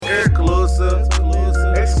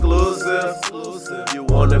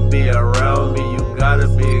wanna be around me, you gotta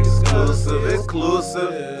be exclusive.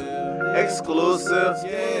 Exclusive.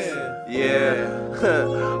 Yeah.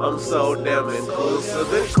 I'm so damn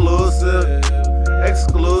inclusive.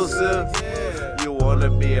 Exclusive. You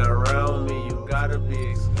wanna be around me, you gotta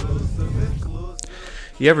be exclusive.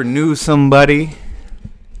 You ever knew somebody?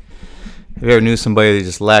 Have you ever knew somebody that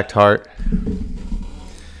just lacked heart?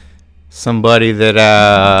 Somebody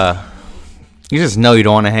that you just know you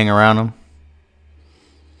don't want to hang around them.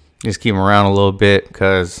 Just keep them around a little bit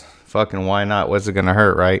because fucking why not? What's it gonna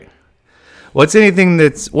hurt, right? What's it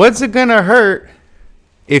gonna hurt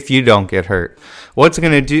if you don't get hurt? What's it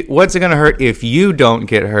gonna hurt if you don't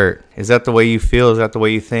get hurt? Is that the way you feel? Is that the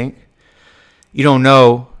way you think? You don't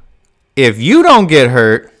know. If you don't get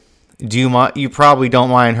hurt, you probably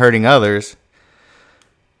don't mind hurting others.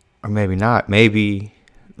 Or maybe not. Maybe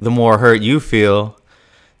the more hurt you feel,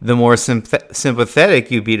 the more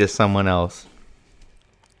sympathetic you be to someone else.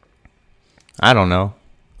 I don't know.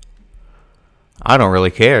 I don't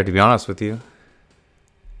really care, to be honest with you.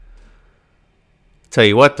 Tell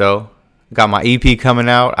you what, though. Got my EP coming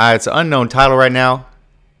out. It's an unknown title right now.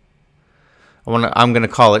 I'm going to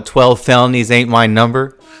call it 12 Felonies Ain't My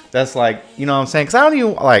Number. That's like, you know what I'm saying? Because I don't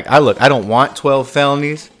even, I don't want 12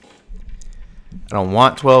 felonies.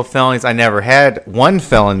 I never had one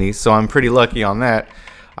felony, so I'm pretty lucky on that.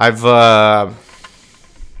 I've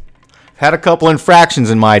had a couple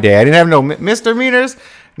infractions in my day. I didn't have no misdemeanors.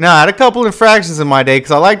 No, I had a couple infractions in my day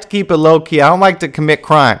because I like to keep it low-key. I don't like to commit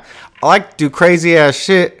crime. I like to do crazy-ass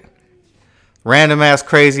shit. Random-ass,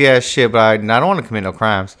 crazy-ass shit, but I don't want to commit no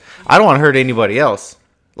crimes. I don't want to hurt anybody else.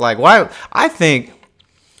 Like, why? I think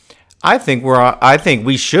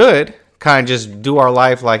we should kind of just do our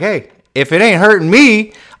life like, hey, if it ain't hurting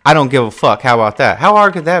me, I don't give a fuck. How about that? How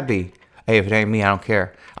hard could that be? Hey, if it ain't me, I don't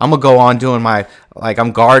care. I'm going to go on doing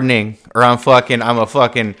I'm gardening, or I'm a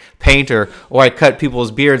fucking painter, or I cut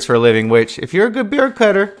people's beards for a living, which, if you're a good beard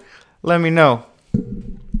cutter, let me know.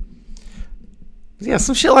 Yeah,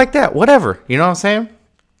 some shit like that. Whatever. You know what I'm saying?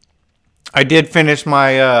 I did finish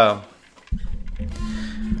my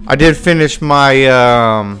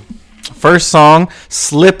first song,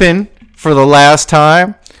 Slippin', for the last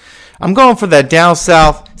time. I'm going for that down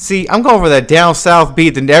south. See, I'm going for that down south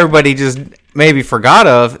beat that everybody just maybe forgot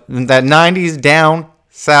of. That 90s down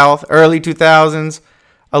south, early 2000s,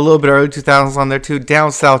 a little bit early 2000s on there too.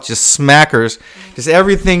 Down south, just smackers. Just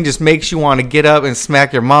everything just makes you want to get up and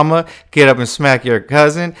smack your mama, get up and smack your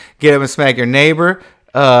cousin, get up and smack your neighbor,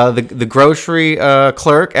 the grocery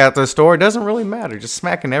clerk at the store. It doesn't really matter. Just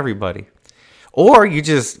smacking everybody. Or you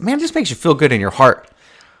just makes you feel good in your heart.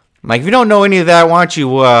 Like, if you don't know any of that, why don't you,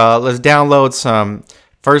 let's download some,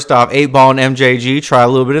 first off, 8Ball and MJG. Try a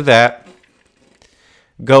little bit of that.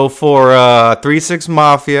 Go for 3 6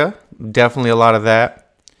 Mafia. Definitely a lot of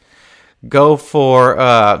that. Go for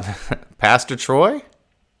Pastor Troy.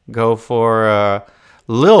 Go for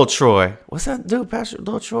Lil Troy. What's that dude,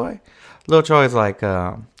 Lil Troy? Lil Troy is like,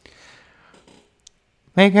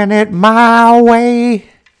 making it my way.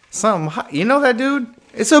 Something, you know that dude?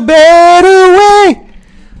 It's a better way.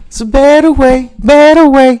 It's a better way,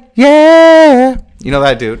 yeah. You know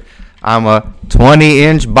that dude. I'm a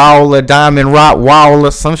 20-inch baller, diamond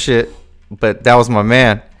Rottweiler, some shit. But that was my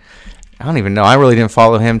man. I don't even know. I really didn't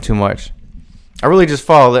follow him too much. I really just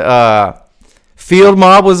followed. Field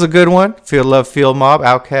Mob was a good one. Love Field Mob,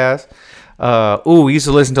 Outkast. We used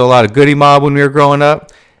to listen to a lot of Goody Mob when we were growing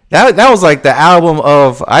up. That was like the album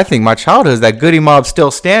of, I think, my childhood. Is that Goody Mob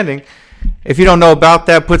Still Standing? If you don't know about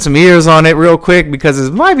that, put some ears on it real quick because it's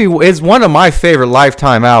one of my favorite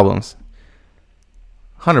Lifetime albums.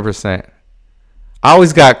 100%. I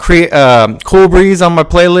always got Cool Breeze on my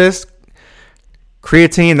playlist.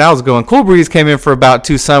 Creatine, that was going. Cool Breeze came in for about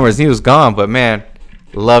 2 summers and he was gone, but man,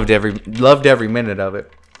 loved every minute of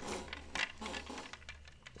it.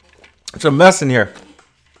 It's a mess in here.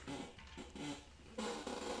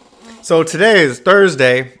 So today is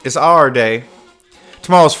Thursday. It's our day.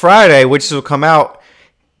 Tomorrow's Friday, which will come out,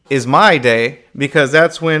 is my day because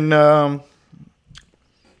that's when I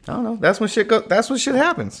don't know. That's when shit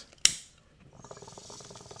happens.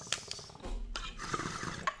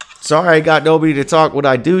 Sorry, I got nobody to talk when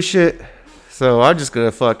I do shit, so I'm just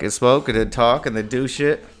gonna fucking smoke and then talk and then do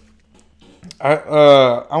shit.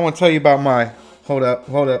 I want to tell you about my. Hold up.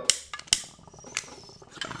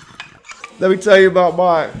 Let me tell you about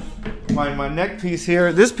my neck piece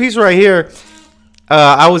here. This piece right here.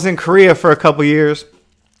 I was in Korea for a couple years,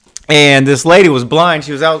 and this lady was blind.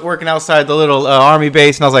 She was out working outside the little army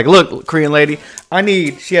base, and I was like, "Look, Korean lady,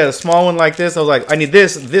 she had a small one like this. I was like, I need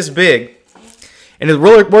this big." And it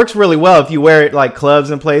really works really well if you wear it like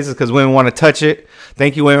clubs and places because women want to touch it.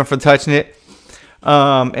 Thank you, women, for touching it.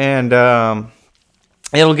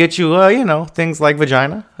 It'll get you, things like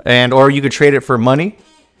vagina, or you could trade it for money.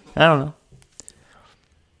 I don't know.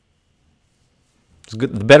 It's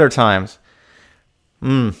good. The better times.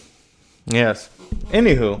 Yes.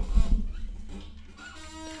 Anywho,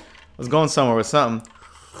 I was going somewhere with something.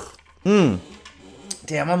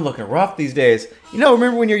 Damn, I'm looking rough these days.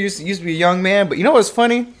 Remember when you used to be a young man? But you know what's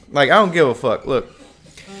funny? Like, I don't give a fuck. Look,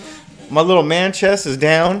 my little man chest is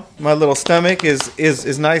down. My little stomach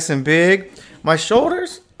is nice and big. My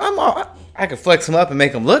shoulders, I can flex them up and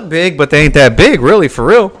make them look big, but they ain't that big, really, for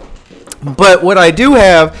real. But what I do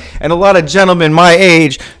have, and a lot of gentlemen my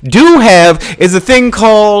age do have, is a thing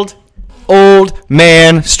called old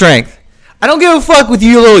man strength. I don't give a fuck with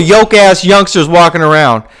you little yoke-ass youngsters walking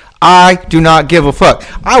around. I do not give a fuck.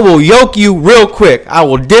 I will yoke you real quick. I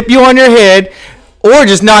will dip you on your head or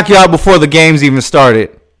just knock you out before the game's even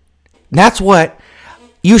started. And that's what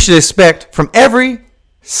you should expect from every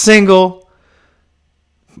single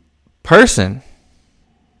person.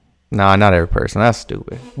 Nah, not every person. That's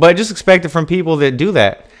stupid. But just expect it from people that do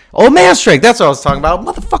that. Old man strength. That's what I was talking about.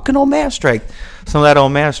 Motherfucking old man strength. Some of that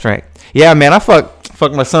old man strength. Yeah, man, I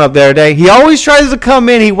fucked my son up the other day. He always tries to come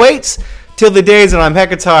in. He waits till the days that I'm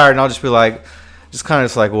hecka tired, and I'll just be like,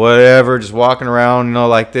 whatever, just walking around,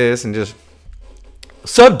 like this, and just,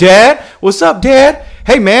 what's up, Dad? What's up, Dad?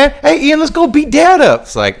 Hey, man. Hey, Ian, let's go beat Dad up.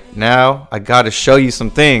 It's like, now I got to show you some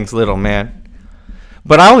things, little man.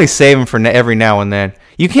 But I only save him for every now and then.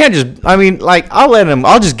 You can't just,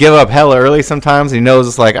 I'll just give up hella early sometimes. He knows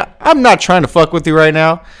it's like, I'm not trying to fuck with you right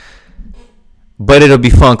now. But it'll be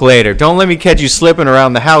funk later. Don't let me catch you slipping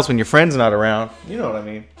around the house when your friend's not around. You know what I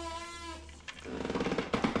mean.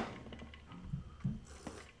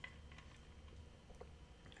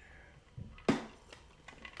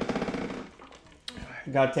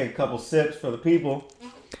 Gotta take a couple sips for the people.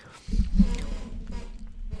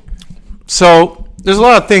 So, there's a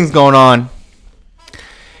lot of things going on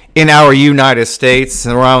in our United States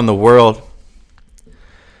and around the world.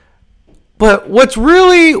 But what's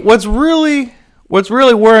really worrying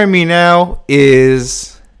me now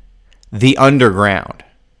is the underground.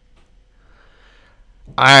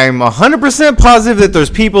 I'm 100% positive that there's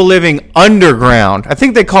people living underground. I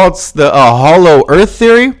think they call it the hollow earth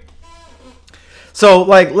theory. So,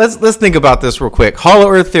 let's think about this real quick. Hollow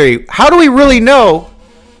earth theory. How do we really know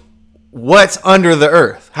what's under the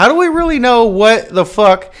earth? How do we really know what the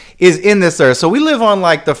fuck is in this earth? So we live on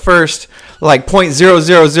the first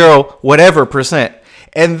 0.000 whatever percent.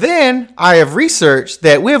 And then I have researched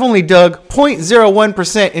that we have only dug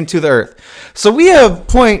 0.01% into the earth. So we have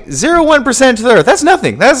 0.01% to the earth. That's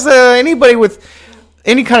nothing. That's anybody with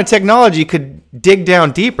any kind of technology could dig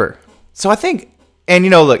down deeper. So I think, and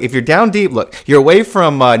look, if you're down deep, look, you're away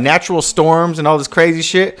from natural storms and all this crazy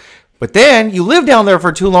shit. But then you live down there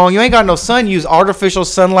for too long. You ain't got no sun. You use artificial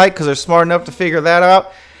sunlight because they're smart enough to figure that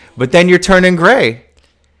out. But then you're turning gray.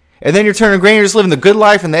 And then you're turning gray and you're just living the good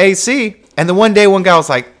life in the AC. And then one day one guy was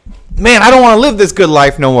like, man, I don't want to live this good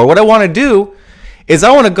life no more. What I want to do is I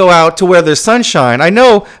want to go out to where there's sunshine. I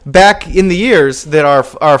know back in the years that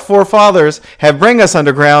our forefathers have bring us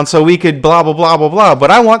underground so we could blah, blah, blah, blah, blah. But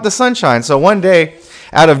I want the sunshine. So one day,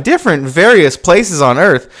 out of different various places on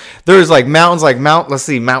Earth, there's mountains like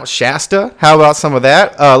Mount Shasta. How about some of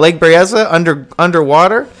that? Lake Berryessa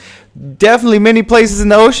underwater. Definitely many places in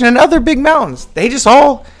the ocean and other big mountains. They just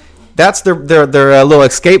all, that's their little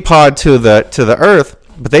escape pod to the Earth.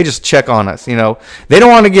 But they just check on us, They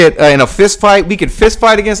don't want to get in a fist fight. We could fist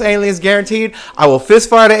fight against aliens, guaranteed. I will fist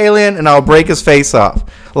fight an alien and I'll break his face off.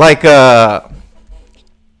 That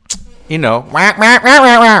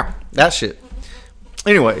shit.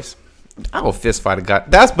 Anyways, I will fist fight a guy.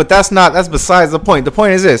 That's besides the point. The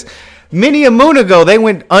point is this. Many a moon ago, they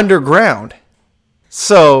went underground.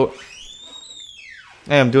 So,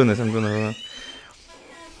 hey, I'm doing this.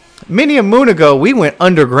 Many a moon ago, we went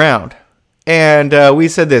underground. And we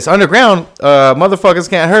said this. Underground, motherfuckers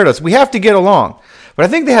can't hurt us. We have to get along. But I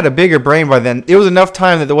think they had a bigger brain by then. It was enough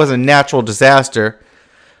time that there wasn't a natural disaster.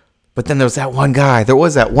 But then there was that one guy. There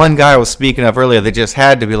was that one guy I was speaking of earlier that just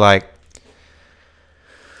had to be like,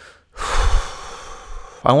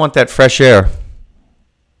 I want that fresh air.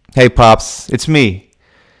 Hey, Pops, it's me.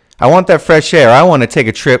 I want that fresh air. I want to take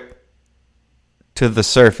a trip to the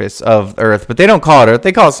surface of Earth. But they don't call it Earth.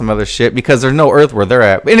 They call it some other shit because there's no Earth where they're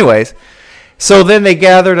at. But anyways, so then they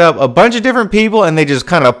gathered up a bunch of different people and they just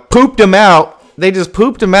kind of pooped them out. They just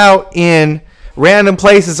pooped them out in random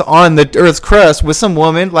places on the Earth's crust with some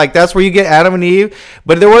woman. Like, that's where you get Adam and Eve.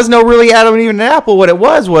 But there was no really Adam and Eve in an apple. What it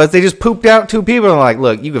was they just pooped out two people and like,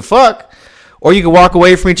 look, you could fuck, or you could walk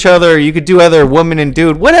away from each other, or you could do other woman and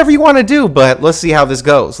dude, whatever you want to do. But let's see how this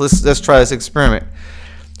goes. Let's try this experiment.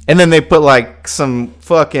 And then they put like some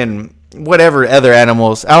fucking whatever other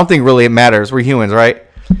animals. I don't think really it matters. We're humans, right?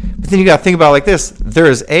 But then you got to think about it like this.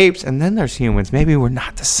 There's apes, and then there's humans. Maybe we're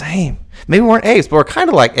not the same. Maybe we weren't apes, but we're kind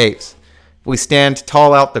of like apes. We stand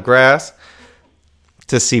tall out the grass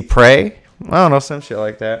to see prey. I don't know, some shit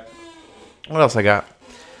like that. What else I got?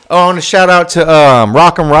 Oh, I want to shout out to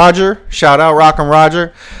Rock'em Roger. Shout out Rock'em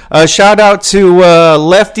Roger. Shout out to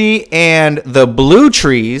Lefty and the Blue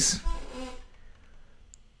Trees.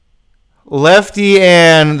 Lefty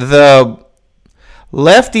and the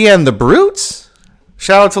Brutes.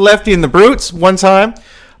 Shout out to Lefty and the Brutes one time.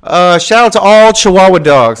 Shout out to all Chihuahua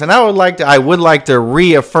dogs. And I would like to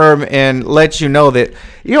reaffirm and let you know that,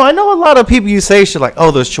 I know a lot of people you say shit like,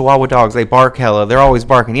 oh, those Chihuahua dogs, they bark hella. They're always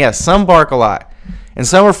barking. Yes, some bark a lot. And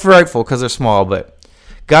some are frightful because they're small. But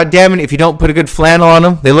God damn it, if you don't put a good flannel on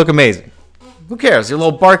them, they look amazing. Who cares? They're a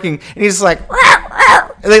little barking. And he's just like,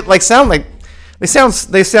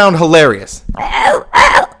 they sound hilarious.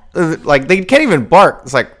 Like, they can't even bark.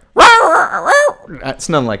 It's like, it's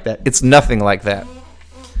nothing like that. It's nothing like that.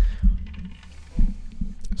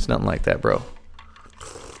 It's nothing like that, bro.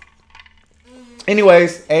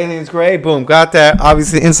 Anyways, aliens gray. Boom, got that.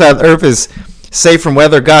 Obviously, inside the Earth is safe from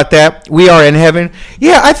weather. Got that. We are in heaven.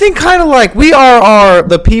 Yeah, I think kind of like we are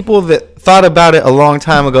the people that thought about it a long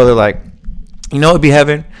time ago. They're like, it'd be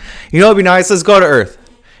heaven. It'd be nice. Let's go to Earth.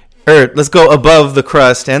 Let's go above the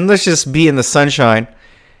crust and let's just be in the sunshine.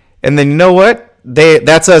 And then you know what?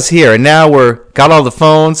 That's us here. And now got all the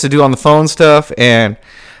phones to do on the phone stuff, and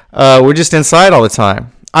we're just inside all the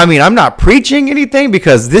time. I mean, I'm not preaching anything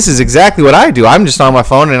because this is exactly what I do. I'm just on my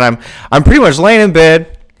phone and I'm pretty much laying in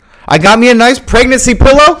bed. I got me a nice pregnancy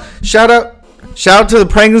pillow. Shout out to the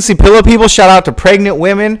pregnancy pillow people. Shout out to pregnant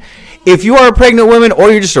women. If you are a pregnant woman or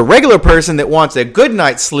you're just a regular person that wants a good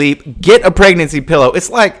night's sleep, get a pregnancy pillow. It's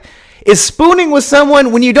like spooning with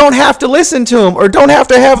someone when you don't have to listen to them or don't have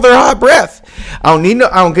to have their hot breath. I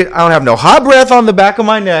don't have no hot breath on the back of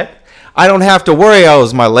my neck. I don't have to worry,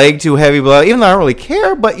 is my leg too heavy? But even though I don't really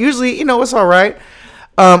care, but usually, it's all right.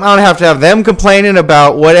 I don't have to have them complaining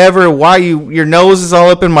about why your nose is all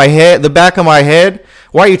up in my head, the back of my head.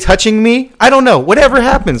 Why are you touching me? I don't know. Whatever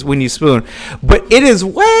happens when you spoon. But it is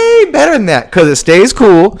way better than that because it stays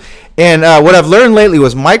cool. And what I've learned lately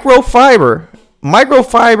was microfiber.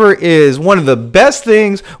 Microfiber is one of the best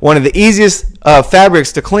things, one of the easiest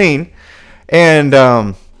fabrics to clean. And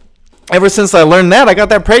ever since I learned that, I got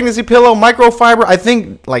that pregnancy pillow, microfiber. I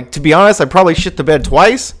think, to be honest, I probably shit the bed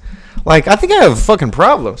twice. I think I have fucking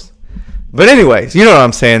problems. But anyways, you know what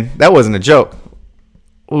I'm saying. That wasn't a joke.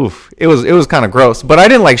 Oof. It was kind of gross. But I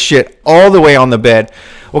didn't shit all the way on the bed.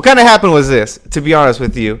 What kind of happened was this, to be honest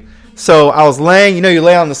with you. So I was laying, you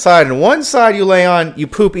lay on the side, and one side you lay on, you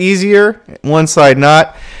poop easier, one side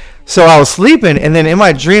not. So I was sleeping, and then in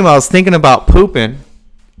my dream, I was thinking about pooping.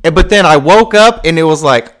 But then I woke up, and it was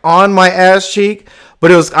on my ass cheek,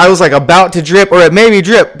 but I was about to drip, or it made me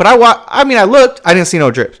drip. But I looked, I didn't see no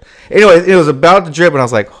drips. Anyway, it was about to drip, and I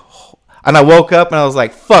was like, and I woke up, and I was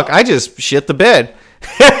like, fuck, I just shit the bed.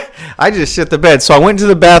 I just shit the bed. So I went to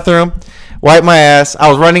the bathroom, wiped my ass. I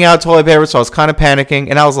was running out of toilet paper, so I was kind of panicking.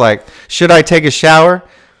 And I was like, should I take a shower?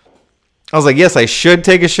 I was like, yes, I should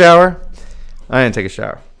take a shower. I didn't take a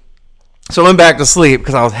shower. So I went back to sleep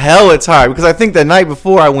because I was hella tired. Because I think the night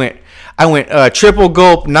before I went triple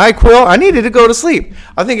gulp NyQuil. I needed to go to sleep.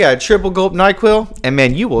 I think I had triple gulp NyQuil. And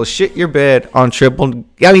man, you will shit your bed on triple.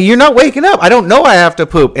 You're not waking up. I don't know I have to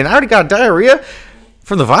poop. And I already got diarrhea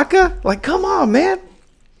from the vodka. Come on, man.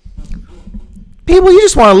 People, you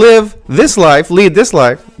just want to live this life, lead this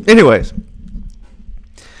life. Anyways,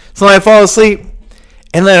 so I fall asleep,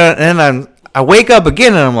 and then I wake up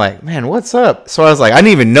again, and I'm like, man, what's up? So I was like, I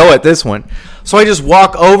didn't even know it, this one. So I just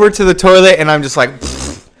walk over to the toilet, and I'm just like,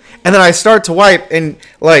 pfft. And then I start to wipe, and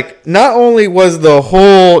not only was the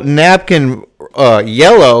whole napkin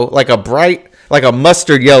yellow, like a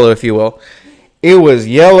mustard yellow, if you will, it was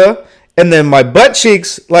yellow. And then my butt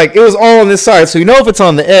cheeks, it was all on this side. So if it's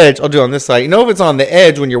on the edge, I'll do it on this side. If it's on the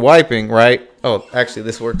edge when you're wiping, right? Oh, actually,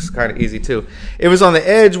 this works kind of easy too. If it's on the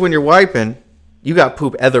edge when you're wiping, you got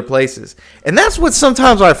poop other places. And that's what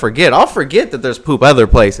sometimes I forget. I'll forget that there's poop other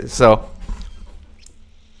places. So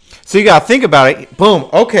you got to think about it. Boom.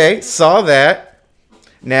 Okay, saw that.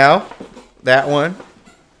 Now, that one.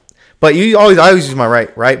 But I always use my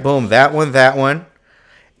right? Boom, that one.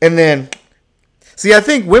 And then See, I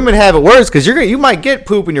think women have it worse because you might get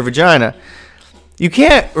poop in your vagina. You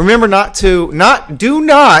can't remember do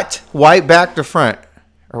not wipe back to front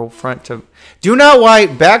or front to. Do not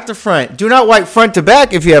wipe back to front. Do not wipe front to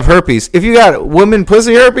back if you have herpes. If you got women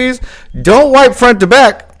pussy herpes, don't wipe front to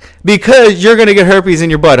back because you're gonna get herpes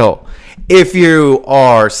in your butthole. If you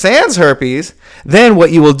are sans herpes, then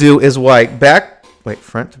what you will do is wipe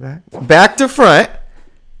front to back to front.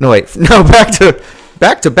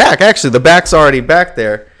 Back to back. Actually, the back's already back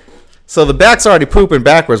there. So the back's already pooping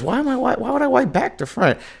backwards. Why would I wipe back to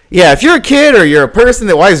front? Yeah, if you're a kid or you're a person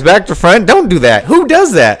that wipes back to front, don't do that. Who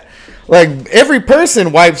does that? Like, every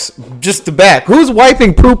person wipes just the back. Who's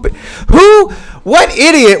wiping poop? What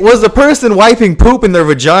idiot was the person wiping poop in their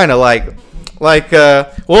vagina? Little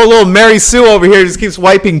Mary Sue over here just keeps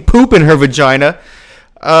wiping poop in her vagina.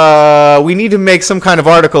 We need to make some kind of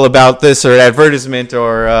article about this or advertisement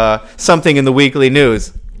or something in the weekly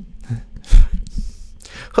news.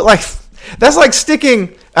 That's like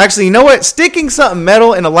sticking. Actually, you know what? Sticking something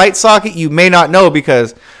metal in a light socket, you may not know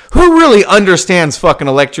because who really understands fucking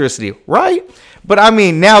electricity, right? But I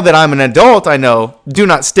mean, now that I'm an adult, I know do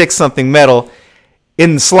not stick something metal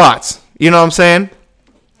in the slots. You know what I'm saying?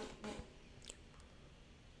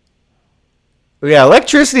 Yeah,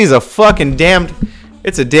 electricity is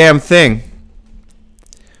it's a damn thing.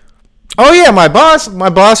 Oh yeah, my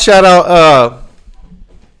boss shout out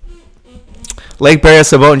Lake Barrios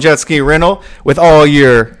Boat and Jet Ski Rental with all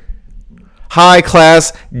your high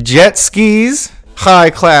class jet skis, high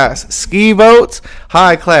class ski boats,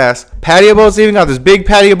 high class patio boats. Even got this big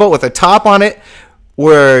patio boat with a top on it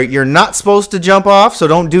where you're not supposed to jump off, so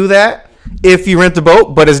don't do that if you rent the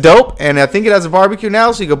boat, but it's dope. And I think it has a barbecue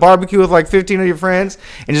now, so you can barbecue with like 15 of your friends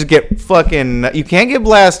and just get fucking, you can't get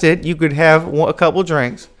blasted. You could have a couple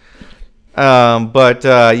drinks, but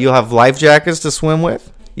you'll have life jackets to swim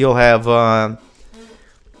with. You'll have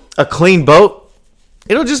a clean boat.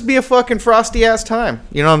 It'll just be a fucking frosty ass time.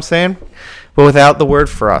 You know what I'm saying? But without the word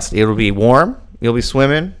frosty. It'll be warm. You'll be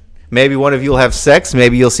swimming. Maybe one of you will have sex.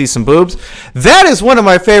 Maybe you'll see some boobs. That is one of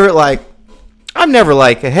my favorite, I'm never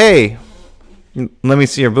like, hey, let me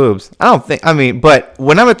see your boobs. But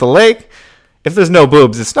when I'm at the lake, if there's no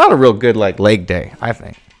boobs, it's not a real good, lake day, I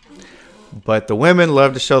think. But the women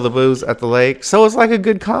love to show the boobs at the lake. So it's like a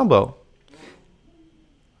good combo.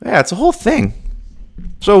 Yeah, it's a whole thing.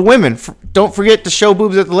 So women, don't forget to show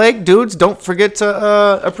boobs at the lake. Dudes, don't forget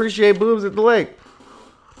to appreciate boobs at the lake.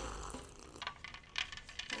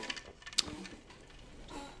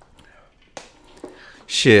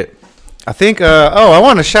 Shit. I think, I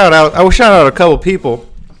want to shout out a couple people.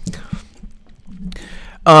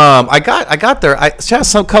 I got there. I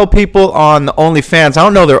shout out couple people on the OnlyFans. I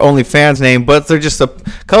don't know their OnlyFans name, but they're just a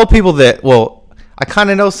couple people that, I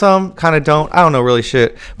kind of know some, kind of don't. I don't know really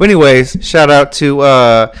shit. But anyways, shout out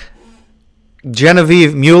to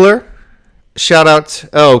Genevieve Mueller. Shout out.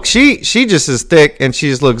 She just is thick and she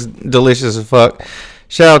just looks delicious as fuck.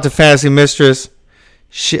 Shout out to Fantasy Mistress.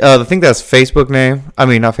 I think that's Facebook name. I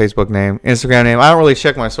mean, not Facebook name. Instagram name. I don't really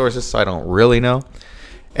check my sources, so I don't really know.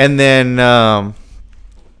 And then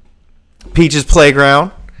Peach's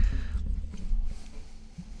Playground.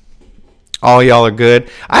 All y'all are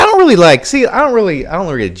good. I don't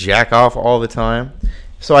really jack off all the time.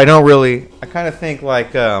 So I kind of think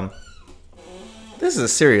this is a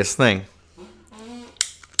serious thing.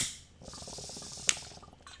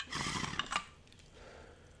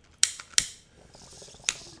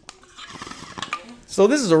 So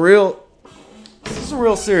this is a real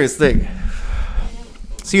serious thing.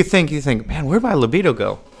 So you think, man, where'd my libido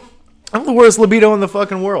go? I'm the worst libido in the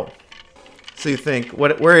fucking world. So you think,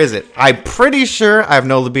 where is it? I'm pretty sure I have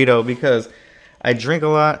no libido because I drink a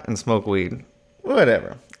lot and smoke weed.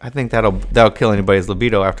 Whatever. I think that'll kill anybody's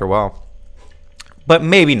libido after a while. But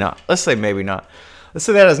maybe not. Let's say maybe not. Let's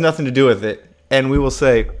say that has nothing to do with it. And we will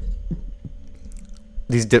say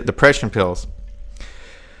these depression pills.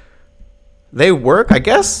 They work, I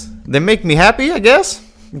guess. They make me happy, I guess.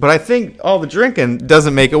 But I think all the drinking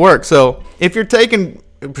doesn't make it work. So if you're taking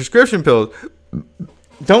prescription pills,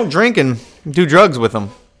 don't drink and do drugs with them.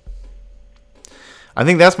 I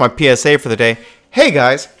think that's my PSA for the day. Hey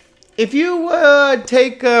guys, if you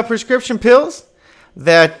take prescription pills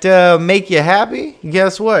that make you happy,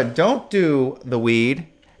 guess what? Don't do the weed.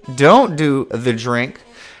 Don't do the drink.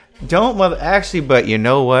 But you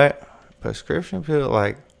know what? Prescription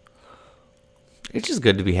pill, it's just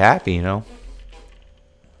good to be happy, you know?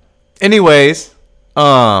 Anyways,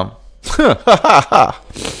 I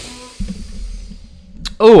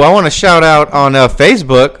want to shout out on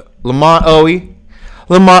Facebook, Lamont Owie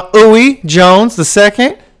Jones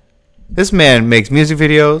II. This man makes music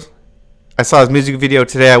videos. I saw his music video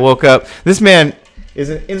today. I woke up. This man is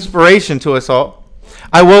an inspiration to us all.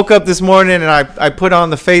 I woke up this morning and I put on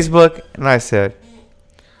the Facebook and I said,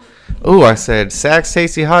 ooh, I said, Saks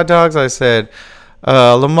Tasty Hot Dogs. I said,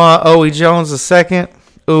 Lamont Owie Jones II.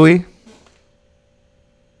 Ooey.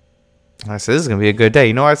 I said, this is going to be a good day.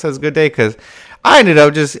 You know why I said it's a good day? Because I ended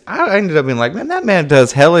up being like, man, that man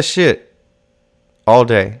does hella shit all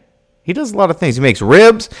day. He does a lot of things. He makes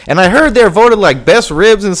ribs. And I heard they're voted like best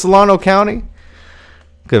ribs in Solano County.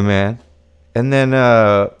 Good man. And then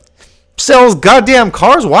sells goddamn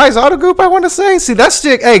cars. Wise Auto Group, I want to say. See, that's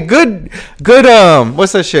shit. Hey, good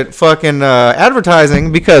what's that shit? Fucking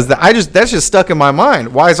advertising, because that's just stuck in my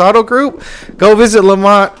mind. Wise Auto Group. Go visit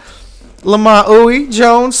Lamont Owie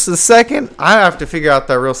Jones II. I have to figure out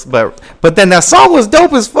that real, but then that song was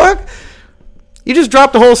dope as fuck. You just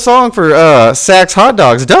dropped the whole song for Saks Hot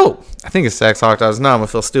Dogs. Dope. I think it's Saks Hot Dogs. Now I'm gonna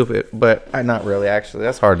feel stupid, but not really. Actually,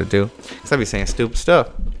 that's hard to do because I be saying stupid stuff.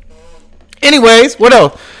 Anyways, what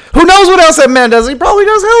else? Who knows what else that man does? He probably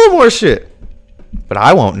does hella more shit, but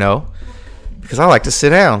I won't know because I like to sit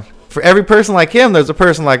down. For every person like him, there's a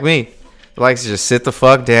person like me that likes to just sit the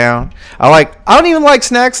fuck down. I don't even like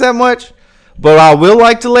snacks that much, but I will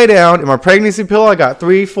like to lay down. In my pregnancy pillow, I got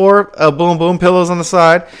 3-4 boom boom pillows on the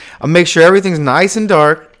side. I'll make sure everything's nice and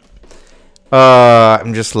dark.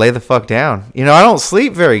 And just lay the fuck down. You know, I don't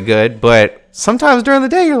sleep very good, but sometimes during the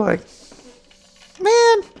day you're like,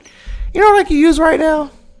 man, you know what I could use right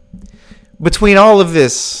now? Between all of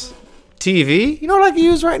this TV, you know what I could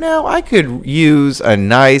use right now? I could use a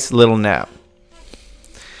nice little nap.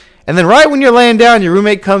 And then right when you're laying down, your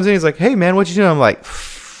roommate comes in, he's like, hey man, what you doing? I'm like,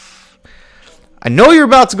 I know you're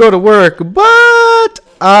about to go to work, but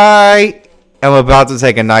I am about to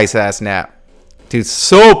take a nice ass nap. Dude,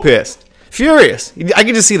 so pissed. Furious. I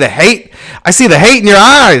can just see the hate. I see the hate in your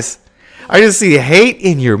eyes. I just see hate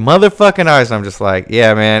in your motherfucking eyes. And I'm just like,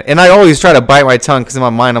 yeah, man. And I always try to bite my tongue because in my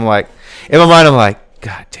mind, I'm like,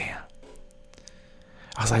 God damn.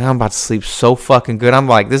 I was like, I'm about to sleep so fucking good. I'm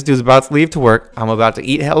like, this dude's about to leave to work. I'm about to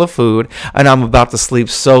eat hella food. And I'm about to sleep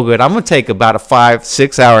so good. I'm going to take about a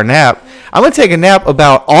 5-6 hour nap. I'm going to take a nap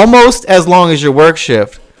about almost as long as your work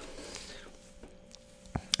shift.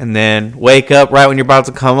 And then wake up right when you're about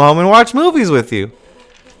to come home and watch movies with you.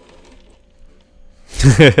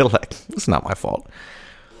 Like, it's not my fault.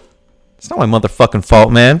 It's not my motherfucking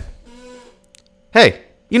fault, man. Hey,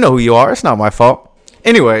 you know who you are. It's not my fault.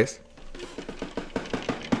 Anyways.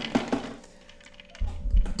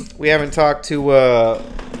 We haven't talked to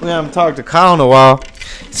Kyle in a while.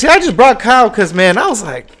 See, I just brought Kyle because, man, I was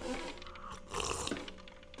like,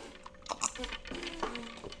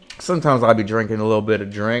 sometimes I'll be drinking a little bit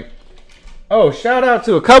of drink. Oh, shout out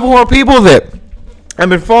to a couple more people that have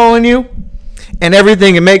been following you and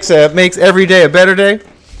everything. It makes every day a better day.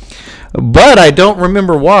 But I don't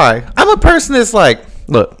remember why. I'm a person that's like,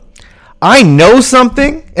 look, I know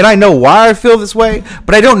something and I know why I feel this way,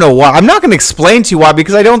 but I don't know why. I'm not going to explain to you why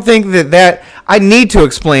because I don't think that I need to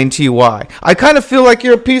explain to you why. I kind of feel like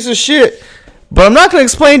you're a piece of shit. But I'm not going to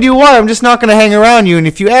explain to you why. I'm just not going to hang around you. And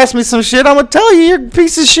if you ask me some shit, I'm going to tell you you're a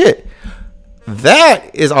piece of shit.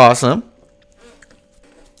 That is awesome.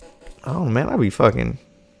 Oh, man, I be fucking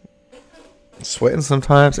sweating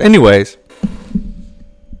sometimes. Anyways,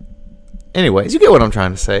 you get what I'm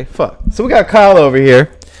trying to say. Fuck. So we got Kyle over here.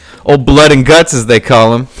 Old Blood and Guts, as they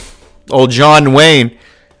call him. Old John Wayne.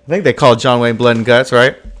 I think they call John Wayne Blood and Guts,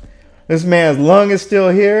 right? This man's lung is still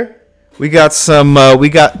here. We got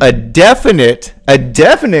a definite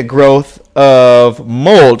growth of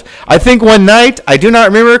mold. I think one night, I do not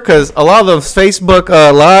remember because a lot of those Facebook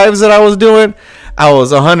lives that I was doing, I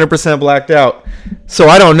was 100% blacked out. So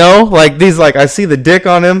I don't know. I see the dick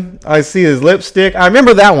on him. I see his lipstick. I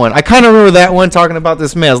remember that one. I kind of remember that one talking about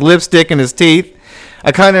this man's lipstick and his teeth.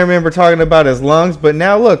 I kind of remember talking about his lungs. But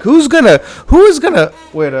now look, who's gonna,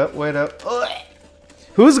 wait up.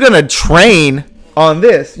 Who's gonna train on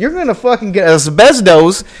this? You're gonna fucking get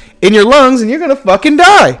asbestos in your lungs and you're gonna fucking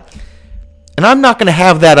die. And I'm not gonna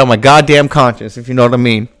have that on my goddamn conscience, if you know what I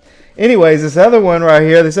mean. Anyways, this other one right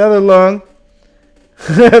here, this other lung,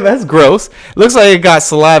 that's gross. Looks like it got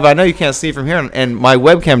saliva. I know you can't see from here, and my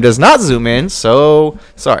webcam does not zoom in, so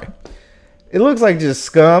sorry. It looks like just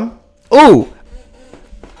scum. Ooh.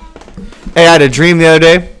 Hey, I had a dream the other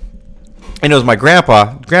day, and it was my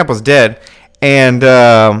grandpa. Grandpa's dead. And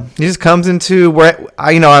he just comes into where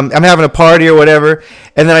I'm having a party or whatever,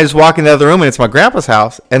 and then I just walk in the other room and it's my grandpa's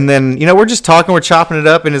house. And then we're just talking, we're chopping it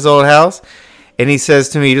up in his old house, and he says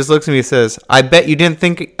to me, he just looks at me, and says, "I bet you didn't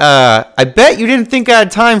think I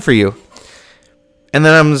had time for you." And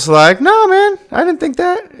then I'm just like, "No, man, I didn't think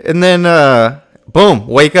that." And then boom,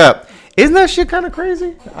 wake up. Isn't that shit kind of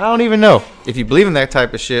crazy? I don't even know. If you believe in that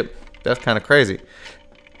type of shit, that's kind of crazy.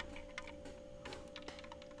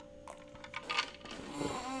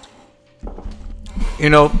 You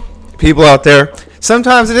know, people out there,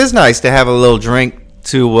 sometimes it is nice to have a little drink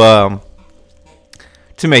to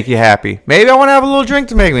make you happy. Maybe I want to have a little drink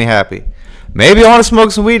to make me happy. Maybe I want to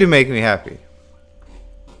smoke some weed to make me happy.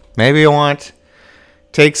 Maybe I want to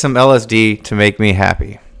take some LSD to make me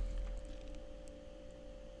happy.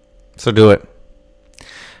 So do it.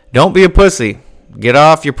 Don't be a pussy. Get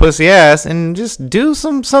off your pussy ass and just do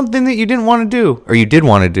something that you didn't want to do. Or you did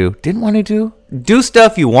want to do. Didn't want to do? Do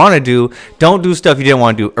stuff you want to do. Don't do stuff you didn't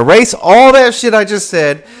want to do. Erase all that shit I just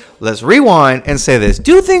said. Let's rewind and say this.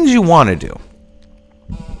 Do things you want to do.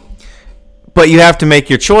 But you have to make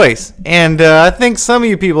your choice. And I think some of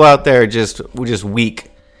you people out there are just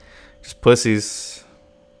weak. Just pussies.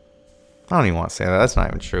 I don't even want to say that. That's not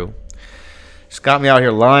even true. Just got me out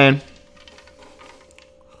here lying.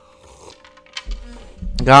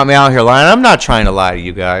 Got me out here lying. I'm not trying to lie to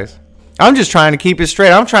you guys. I'm just trying to keep it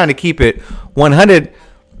straight. I'm trying to keep it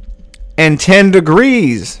 110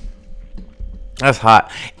 degrees. That's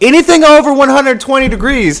hot. Anything over 120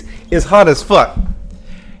 degrees is hot as fuck.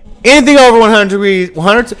 Anything over 100 degrees,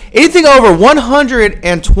 anything over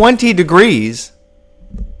 120 degrees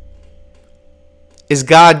is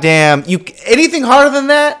goddamn. Anything hotter than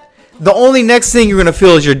that, the only next thing you're gonna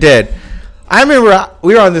feel is you're dead. I remember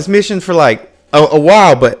we were on this mission for like a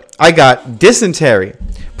while, but I got dysentery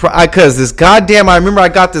because this goddamn. I remember I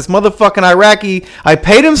got this motherfucking Iraqi. I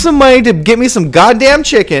paid him some money to get me some goddamn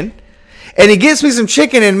chicken. And he gets me some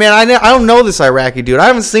chicken, and man, I don't know this Iraqi dude. I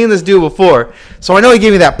haven't seen this dude before, so I know he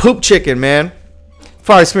gave me that poop chicken, man.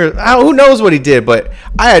 Probably smeared. Who knows what he did? But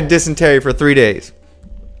I had dysentery for 3 days.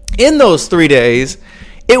 In those 3 days,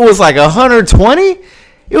 it was like 120.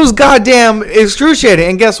 It was goddamn excruciating.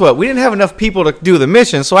 And guess what? We didn't have enough people to do the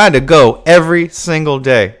mission, so I had to go every single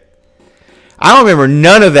day. I don't remember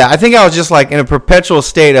none of that. I think I was just like in a perpetual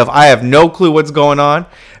state of I have no clue what's going on,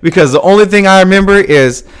 because the only thing I remember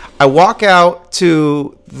is I walk out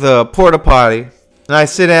to the porta potty and I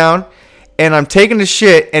sit down and I'm taking a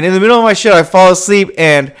shit, and in the middle of my shit I fall asleep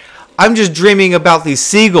and I'm just dreaming about these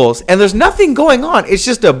seagulls, and there's nothing going on. It's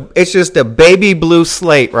just a baby blue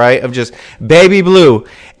slate, right? Of just baby blue,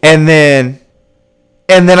 and then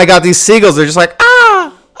I got these seagulls. They're just like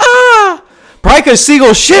probably because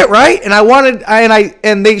seagulls shit, right? And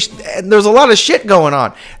there's a lot of shit going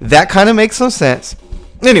on. That kind of makes some sense.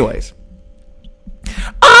 Anyways,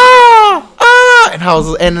 and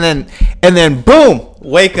then boom,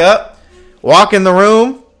 wake up, walk in the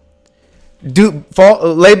room,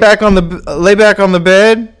 lay back on the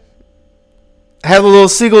bed, have a little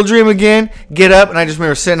seagull dream again, get up, and I just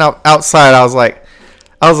remember sitting outside. I was like,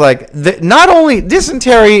 not only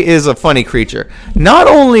dysentery is a funny creature. Not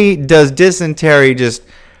only does dysentery just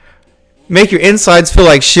make your insides feel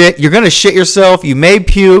like shit, you're gonna shit yourself. You may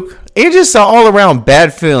puke. It's just an all around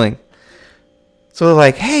bad feeling. So they're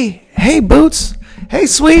like, hey, Boots, hey,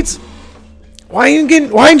 Sweets, why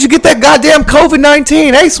didn't you get that goddamn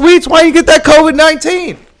COVID-19? Hey, Sweets, why didn't you get that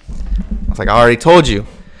COVID-19? I was like, I already told you.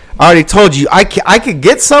 I could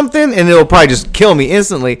get something and it'll probably just kill me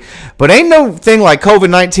instantly. But ain't no thing like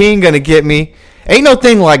COVID-19 gonna get me. Ain't no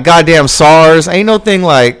thing like goddamn SARS. Ain't no thing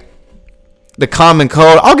like the common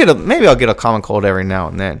cold. Maybe I'll get a common cold every now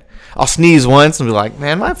and then. I'll sneeze once and be like,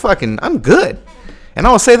 man, I'm good. And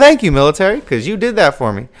I'll say thank you, military, because you did that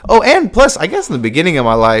for me. Oh, and plus, I guess in the beginning of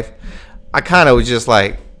my life, I kind of was just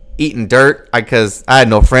like eating dirt because I had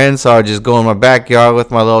no friends, so I would just go in my backyard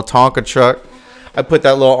with my little Tonka truck. I put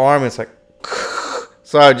that little arm, and it's like,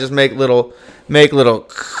 so I would just make little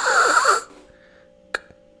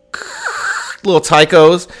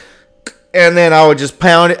tychos, and then I would just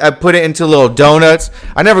pound it. I put it into little donuts.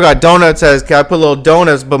 I never got donuts as a kid. I put little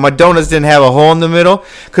donuts, but my donuts didn't have a hole in the middle,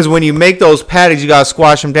 because when you make those patties, you gotta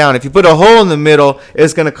squash them down. If you put a hole in the middle,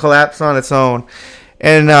 it's gonna collapse on its own.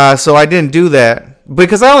 And so I didn't do that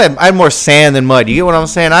because I had more sand than mud. You get what I'm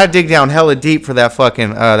saying? I dig down hella deep for that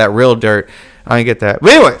fucking that real dirt. I didn't get that.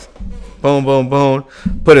 But anyways, boom, boom, boom.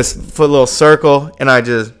 Put a little circle, and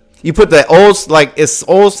you put the old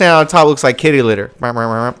sand on top. Looks like kitty litter,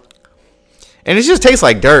 and it just tastes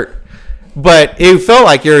like dirt. But it felt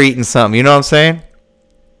like you're eating something. You know what I'm saying?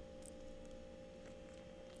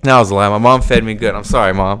 That was a lie. My mom fed me good. I'm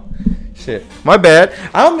sorry, Mom. Shit, my bad.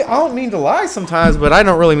 I don't mean to lie sometimes, but I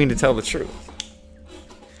don't really mean to tell the truth.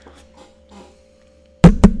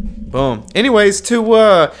 Boom. Anyways,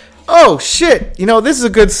 oh shit! You know, this is a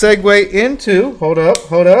good segue into. Hold up.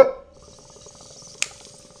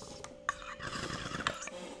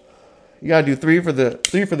 You gotta do three for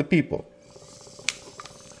the people.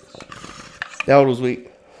 That was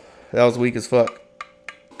weak. That was weak as fuck.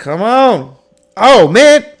 Come on. Oh,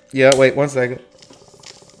 man. Yeah, wait 1 second.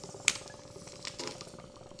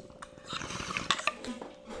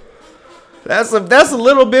 That's a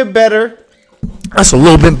little bit better. That's a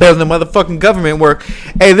little bit better than motherfucking government work.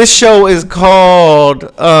 Hey, this show is called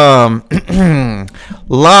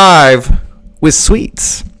Live with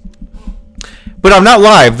Sweets. But I'm not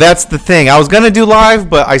live. That's the thing. I was going to do live,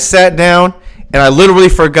 but I sat down and I literally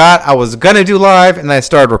forgot I was going to do live, and I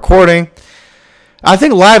started recording. I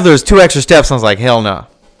think live there's 2 extra steps. I was like, hell no.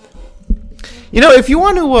 You know, if you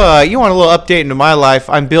want a little update into my life,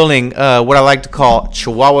 I'm building what I like to call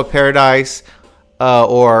Chihuahua Paradise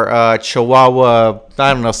or Chihuahua,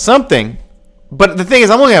 I don't know, something. But the thing is,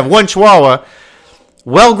 I'm only going to have one Chihuahua,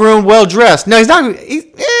 well-groomed, well-dressed. No,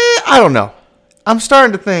 I don't know. I'm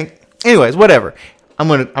starting to think. Anyways, whatever. I'm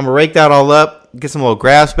gonna rake that all up, get some little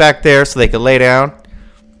grass back there so they can lay down.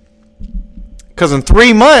 Because in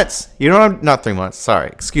 3 months, not 3 months, sorry,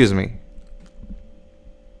 excuse me.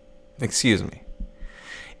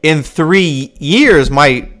 In 3 years,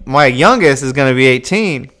 my youngest is going to be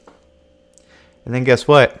 18. And then guess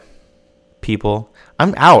what? People,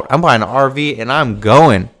 I'm out. I'm buying an RV and I'm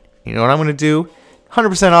going. You know what I'm going to do?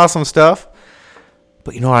 100% awesome stuff.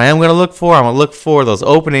 But you know what I am going to look for? I'm going to look for those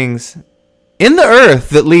openings in the earth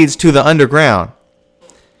that leads to the underground.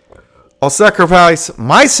 I'll sacrifice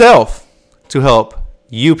myself to help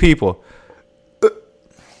you people.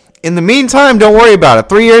 In the meantime, don't worry about it.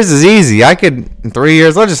 3 years is easy. In 3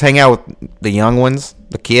 years, I'll just hang out with the young ones,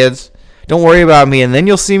 the kids. Don't worry about me, and then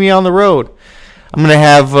you'll see me on the road. I'm gonna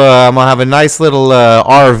have a nice little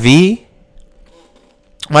RV.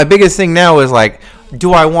 My biggest thing now is like,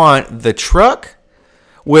 do I want the truck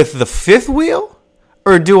with the 5th wheel,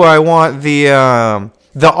 or do I want the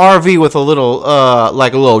RV with a little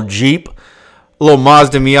like a little Jeep, a little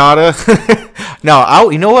Mazda Miata? No,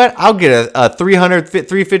 you know what? I'll get a 300,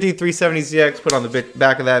 350, 370 ZX, put on the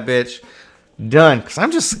back of that bitch. Done. Because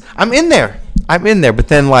I'm in there. But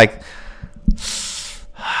then, like,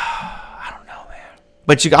 I don't know, man.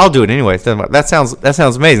 But I'll do it anyways. That sounds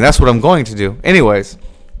amazing. That's what I'm going to do. Anyways.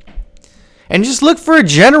 And just look for a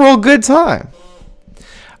general good time.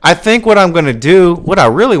 I think what I'm going to do, what I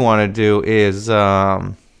really want to do is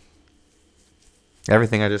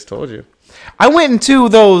everything I just told you. I went into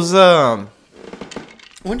those...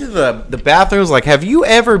 went to the bathrooms. Like, have you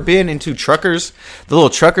ever been into truckers, the little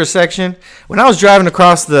trucker section? When I was driving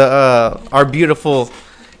across our beautiful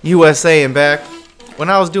USA and back, when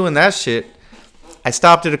I was doing that shit, I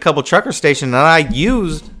stopped at a couple trucker stations and I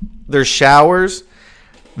used their showers,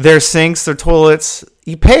 their sinks, their toilets.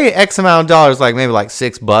 You pay X amount of dollars, like maybe like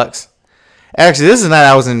 $6. Actually, this is not.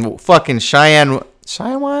 I was in fucking Cheyenne,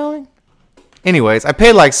 Wyoming. Anyways, I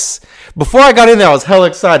paid like, before I got in there, I was hella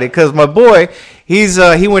excited because my boy, he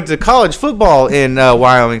went to college football in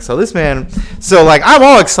Wyoming. So like, I'm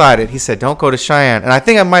all excited. He said, don't go to Cheyenne. And I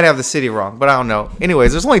think I might have the city wrong, but I don't know.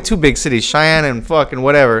 Anyways, there's only 2 big cities, Cheyenne and fucking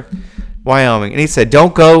whatever, Wyoming. And he said,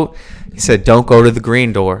 don't go to the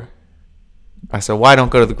Green Door. I said, why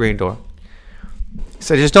don't go to the Green Door? He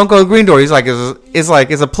said, just don't go to the Green Door. He's like,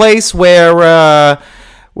 it's a place where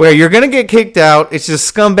you're gonna get kicked out. It's just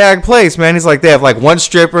a scumbag place, man. He's like, they have like one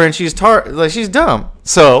stripper and she's she's dumb.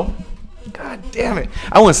 So, god damn it,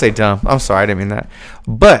 I wouldn't say dumb. I'm sorry, I didn't mean that.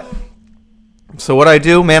 But so what I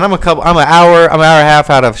do, man, I'm an hour and a half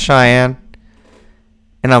out of Cheyenne,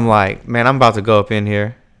 and I'm like, man, I'm about to go up in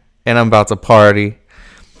here and I'm about to party.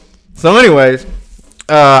 So, anyways,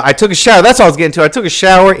 I took a shower. That's all I was getting to. I took a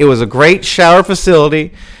shower. It was a great shower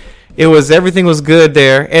facility. Everything was good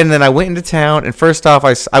there. And then I went into town, and first off,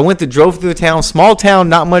 I drove through the town, small town,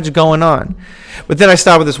 not much going on. But then I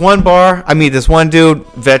stopped at this one bar. I meet this one dude,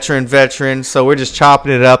 veteran. So we're just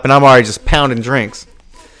chopping it up, and I'm already just pounding drinks.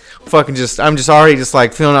 I'm just already just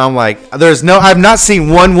like feeling, I'm like, I've not seen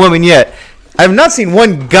one woman yet. I've not seen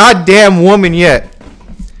one goddamn woman yet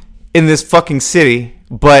in this fucking city.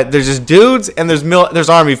 But there's just dudes and there's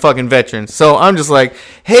Army fucking veterans. So I'm just like,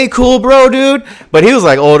 hey, cool, bro, dude. But he was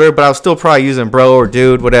like older, but I was still probably using bro or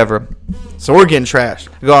dude, whatever. So we're getting trashed.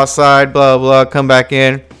 Go outside, blah, blah, come back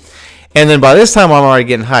in. And then by this time, I'm already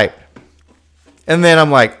getting hyped. And then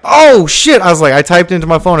I'm like, oh, shit. I typed into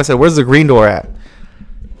my phone. I said, where's the Green Door at?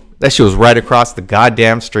 That shit was right across the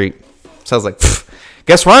goddamn street. So I was like,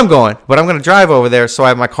 guess where I'm going? But I'm going to drive over there so I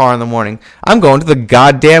have my car in the morning. I'm going to the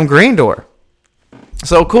goddamn Green Door.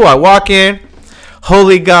 So cool, I walk in.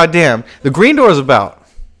 Holy goddamn. The Green Door is about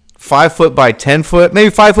 5 foot by 10 foot,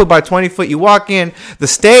 maybe 5 foot by 20 foot. You walk in, the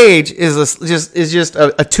stage is just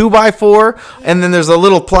a 2x4, and then there's a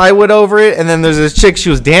little plywood over it, and then there's this chick. She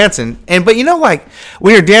was dancing, but you know, like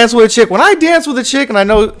when you're dancing with a chick, when I dance with a chick, and I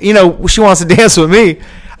know, you know, she wants to dance with me,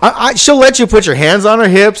 she'll let you put your hands on her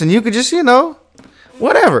hips, and you could just, you know,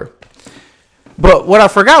 whatever. But what I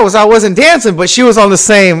forgot was I wasn't dancing, but she was on the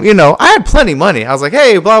same, you know, I had plenty of money. I was like,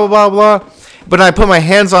 hey, blah, blah, blah, blah. But I put my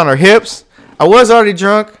hands on her hips. I was already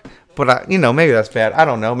drunk. But, you know, maybe that's bad. I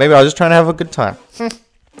don't know. Maybe I was just trying to have a good time.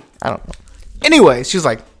 I don't know. Anyway, she's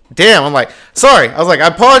like, damn. I'm like, sorry. I was like, I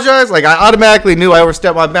apologize. Like, I automatically knew I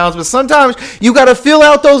overstepped my bounds. But sometimes you got to fill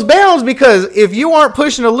out those bounds, because if you aren't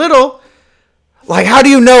pushing a little, like, how do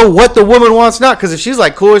you know what the woman wants not? Because if she's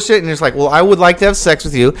like cool as shit and it's like, well, I would like to have sex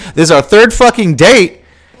with you. This is our third fucking date.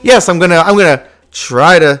 Yes, I'm gonna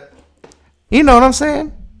try to, you know what I'm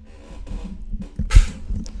saying?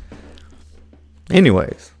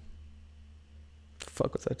 Anyways.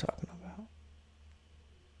 Fuck was I talking about?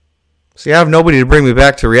 See, I have nobody to bring me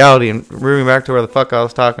back to reality and bring me back to where the fuck I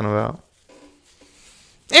was talking about.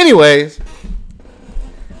 Anyways,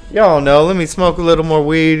 y'all know, let me smoke a little more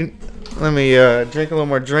weed. Let me drink a little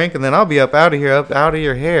more drink, and then I'll be up out of here, up out of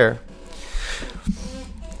your hair.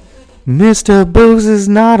 Mr. Boots is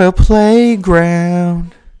not a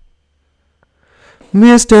playground.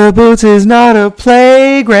 Mr. Boots is not a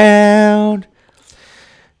playground.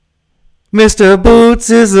 Mr. Boots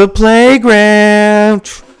is a playground.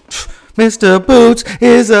 Mr. Boots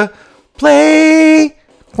is a playground.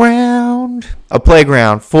 A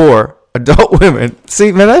playground for adult women.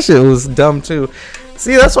 See, man, that shit was dumb too.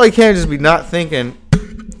 See, that's why you can't just be not thinking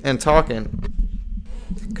and talking.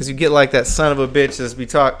 Because you get like that son of a bitch that's be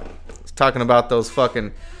talking about those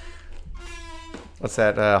fucking, what's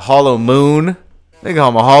that, hollow moon? They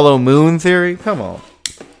call them a hollow moon theory? Come on.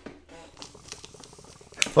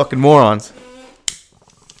 Fucking morons.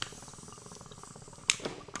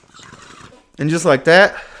 And just like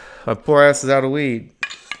that, my poor ass is out of weed.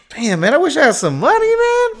 Damn, man, I wish I had some money,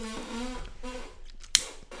 man.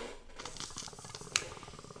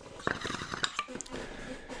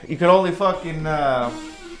 You could only fucking, I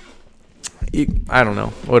don't know,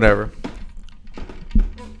 whatever.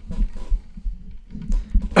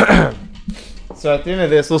 So at the end of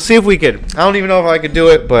this, we'll see if we could, I don't even know if I could do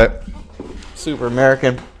it, but super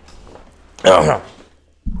American. I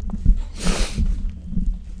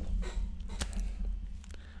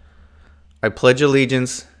pledge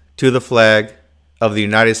allegiance to the flag of the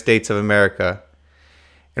United States of America,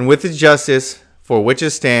 and with its justice for which it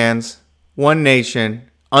stands, one nation,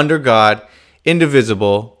 under God,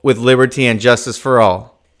 indivisible, with liberty and justice for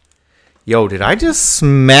all. Yo, did I just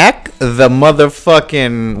smack the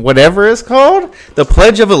motherfucking whatever it's called? The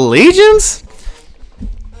Pledge of Allegiance?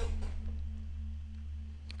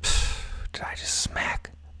 Did I just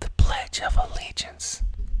smack the Pledge of Allegiance?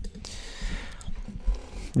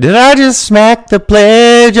 Did I just smack the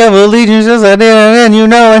Pledge of Allegiance as I did? And you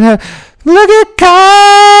know it. Look at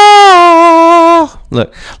Kyle.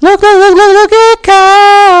 Look at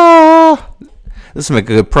Kyle. This will make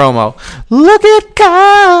a good promo. Look at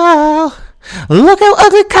Kyle. Look how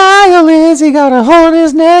ugly Kyle is. He got a hole in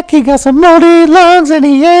his neck. He got some moldy lungs and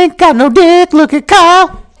he ain't got no dick. Look at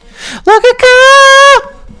Kyle. Look at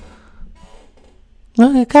Kyle.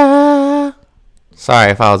 Look at Kyle.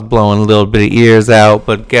 Sorry if I was blowing a little bit of ears out,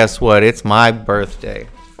 but guess what? It's my birthday.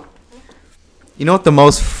 You know what the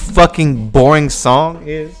most fucking boring song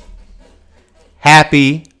is?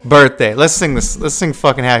 Happy Birthday. Let's sing this. Let's sing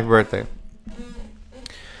fucking Happy Birthday.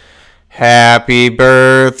 Happy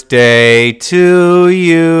birthday to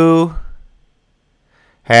you.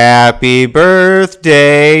 Happy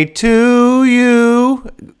birthday to you.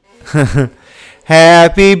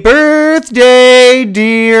 Happy birthday,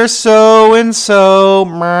 dear so-and-so.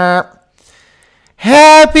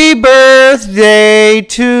 Happy birthday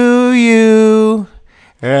to you.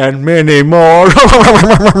 And many more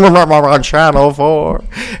on Channel 4.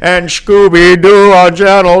 And Scooby-Doo on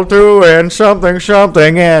Channel 2. And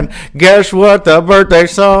something. And guess what? The birthday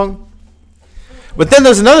song. But then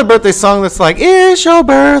there's another birthday song that's like, it's your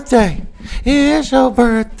birthday. It's your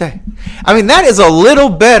birthday. I mean, that is a little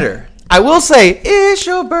better. I will say, it's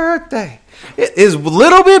your birthday. It is a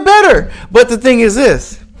little bit better. But the thing is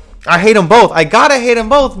this. I hate them both. I gotta hate them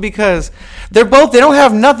both because they don't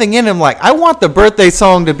have nothing in them. Like, I want the birthday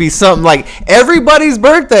song to be something like everybody's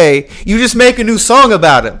birthday. You just make a new song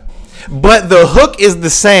about it. But the hook is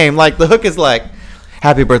the same. Like, the hook is like,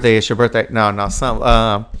 happy birthday, it's your birthday. No, it's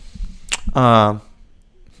a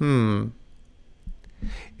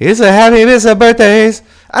birthdays.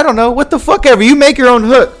 I don't know. What the fuck ever. You make your own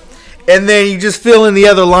hook. And then you just fill in the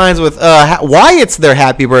other lines with why it's their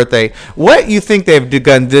happy birthday, what you think they've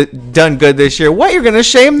done good this year, what you're going to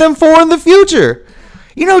shame them for in the future.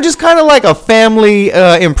 You know, just kind of like a family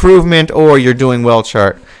improvement or you're doing well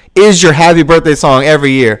chart is your happy birthday song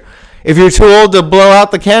every year. If you're too old to blow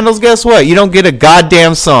out the candles, guess what? You don't get a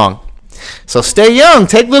goddamn song. So stay young,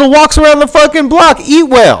 take little walks around the fucking block, eat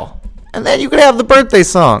well, and then you can have the birthday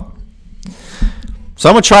song. So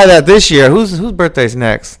I'm going to try that this year. Whose birthday's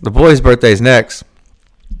next? The boy's birthday's next.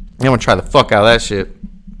 I'm going to try the fuck out of that shit.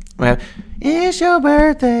 It's your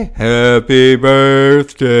birthday. Happy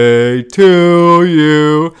birthday to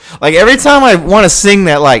you. Like, every time I want to sing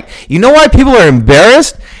that, like, you know why people are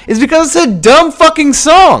embarrassed? It's because it's a dumb fucking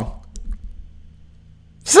song.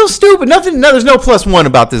 So stupid. There's no +1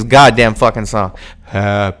 about this goddamn fucking song.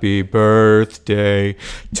 Happy birthday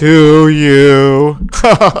to you.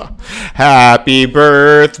 Happy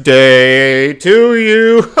birthday to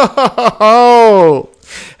you.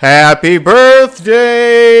 Happy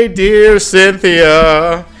birthday, dear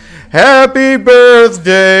Cynthia. Happy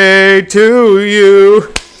birthday to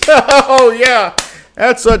you. Oh, yeah.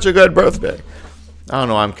 That's such a good birthday. I don't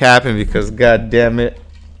know. I'm capping because, God damn it,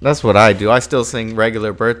 that's what I do. I still sing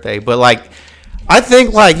regular birthday. But, like, I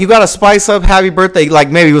think, like, you got to spice up happy birthday, like,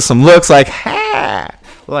 maybe with some looks, like, ha!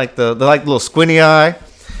 Like the little squinty eye.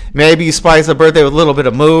 Maybe you spice up birthday with a little bit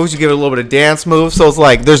of moves. You give it a little bit of dance moves. So it's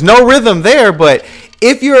like, there's no rhythm there, but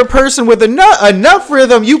if you're a person with enough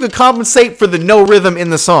rhythm, you could compensate for the no rhythm in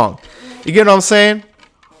the song. You get what I'm saying?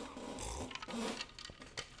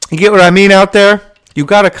 You get what I mean out there? You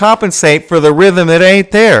got to compensate for the rhythm that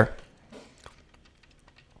ain't there.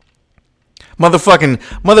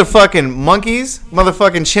 Motherfucking monkeys,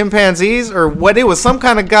 motherfucking chimpanzees, or what it was, some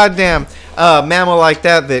kind of goddamn mammal like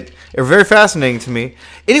that are very fascinating to me.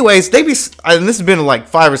 Anyways, and this has been like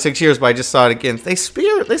 5 or 6 years, but I just saw it again. They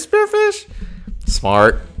spearfish.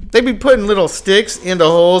 Smart. They be putting little sticks into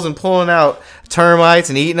holes and pulling out termites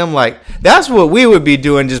and eating them. Like, that's what we would be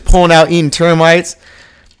doing, just pulling out, eating termites.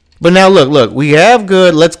 But now look, we have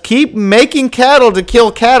good. Let's keep making cattle to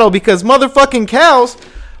kill cattle because motherfucking cows,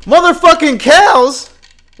 because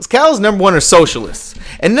cows, number one, are socialists.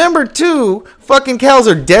 And number two, fucking cows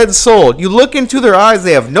are dead souled. You look into their eyes,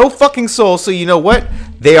 they have no fucking soul. So you know what?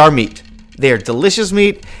 They are meat. They are delicious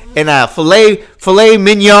meat. And filet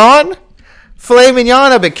mignon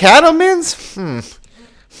up at Cattleman's?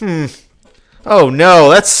 Oh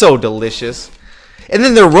no, that's so delicious. And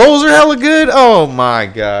then their rolls are hella good. Oh my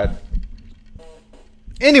god.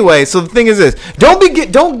 Anyway, so the thing is this. Don't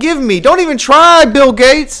even try, Bill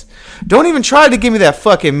Gates. Don't even try to give me that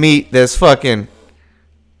fucking meat that's fucking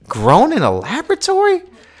grown in a laboratory.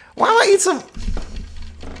 Why don't I eat some...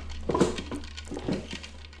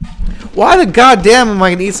 Why the goddamn am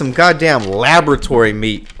I going to eat some goddamn laboratory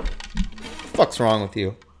meat? What the fuck's wrong with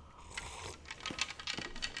you?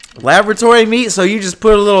 Laboratory meat, so you just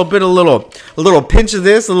put a little pinch of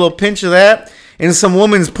this, a little pinch of that in some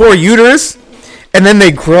woman's poor uterus, and then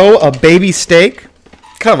they grow a baby steak?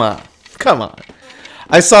 Come on.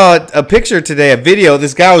 I saw a picture today, a video.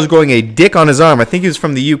 This guy was growing a dick on his arm. I think he was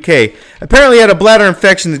from the UK. Apparently he had a bladder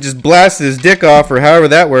infection that just blasted his dick off, or however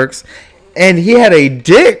that works. And he had a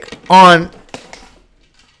dick on...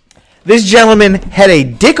 This gentleman had a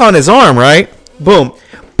dick on his arm, right? Boom.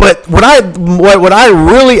 But what I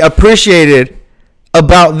really appreciated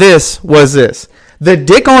about this was this. The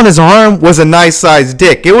dick on his arm was a nice sized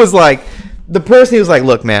dick. It was like, the person, he was like,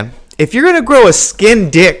 look, man, if you're going to grow a skin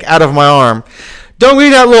dick out of my arm, don't give me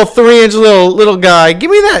that little 3-inch little guy.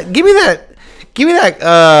 Give me that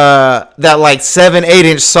like 7-8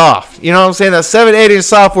 inch soft. You know what I'm saying? That 7-8 inch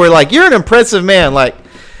soft where, like, you're an impressive man. Like,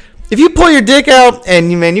 if you pull your dick out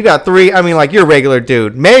and, man, you got 3, I mean, like, you're a regular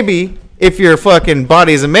dude. Maybe if your fucking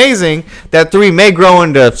body is amazing, that 3 may grow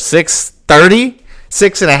into 6.30,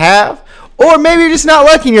 6.5. Or maybe you're just not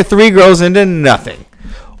lucky and your 3 grows into nothing.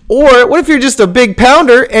 Or what if you're just a big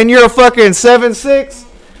pounder and you're a fucking 7'6",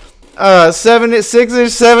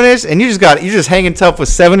 7'6", and you're just hanging tough with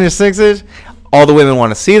 7 and 6 inch. All the women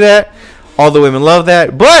want to see that. All the women love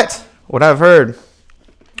that. But what I've heard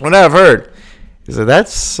is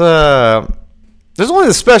that's there's only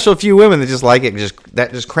a special few women that just like it,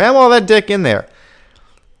 just cram all that dick in there.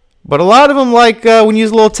 But a lot of them like when you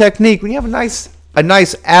use a little technique, when you have a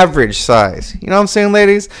nice average size. You know what I'm saying,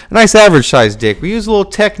 ladies? A nice average size dick. We use a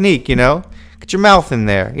little technique, you know. Get your mouth in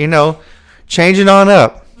there, you know. Change it on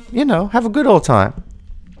up. You know, have a good old time.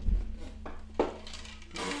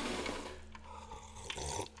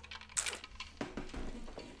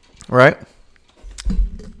 Right?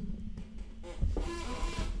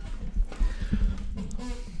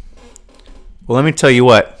 Well, let me tell you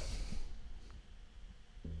what.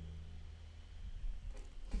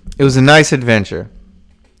 It was a nice adventure.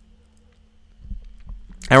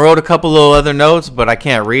 I wrote a couple little other notes, but I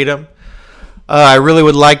can't read them. I really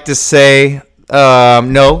would like to say,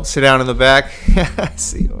 no, sit down in the back.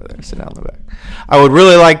 See you over there, sit down in the back. I would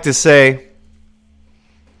really like to say,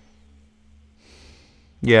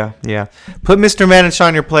 yeah. Put Mr. Manish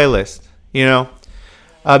on your playlist. You know,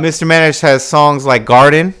 Mr. Manish has songs like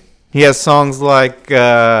Garden. He has songs like,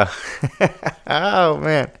 oh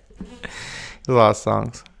man, a lot of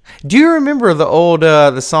songs. Do you remember the old,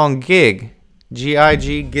 the song Gig?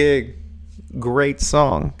 G-I-G, Gig. Great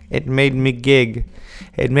song. It made me gig.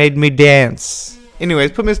 It made me dance.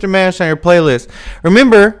 Anyways, put Mr. Manish on your playlist.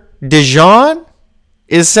 Remember, Dijon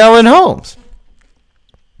is selling homes.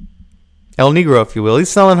 El Negro, if you will. He's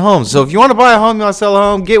selling homes. So if you want to buy a home, you want to sell a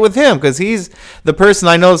home, get with him, because he's the person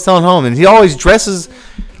I know is selling home. And he always dresses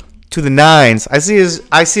to the nines. I see his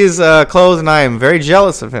clothes, and I am very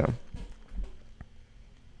jealous of him.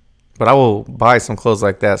 But I will buy some clothes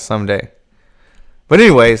like that someday. But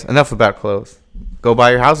anyways, enough about clothes. Go buy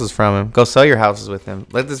your houses from him. Go sell your houses with him.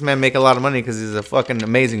 Let this man make a lot of money because he's a fucking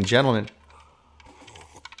amazing gentleman.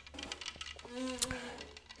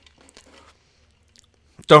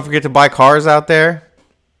 Don't forget to buy cars out there.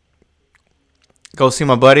 Go see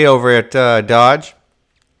my buddy over at Dodge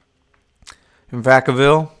in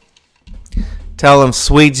Vacaville. Tell him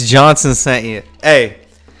Sweets Johnson sent you. Hey,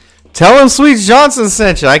 tell him Sweets Johnson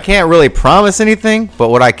sent you. I can't really promise anything, but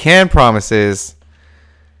what I can promise is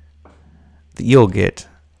that you'll get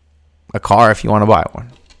a car if you want to buy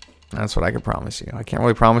one. That's what I can promise you. I can't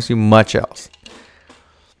really promise you much else.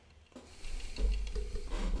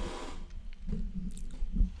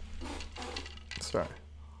 Sorry.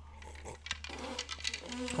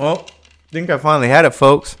 Well, I think I finally had it,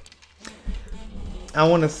 folks. I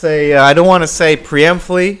want to say, I don't want to say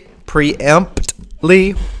preemptly.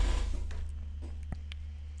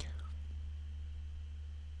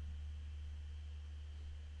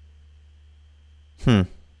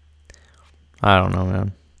 I don't know,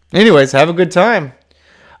 man. Anyways, have a good time.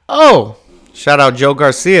 Oh, shout out Joe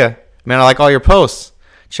Garcia. Man, I like all your posts.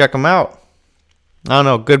 Check them out. I don't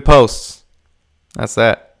know, good posts. That's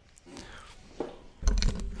that.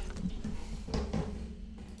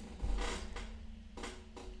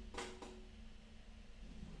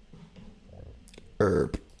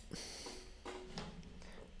 Herb.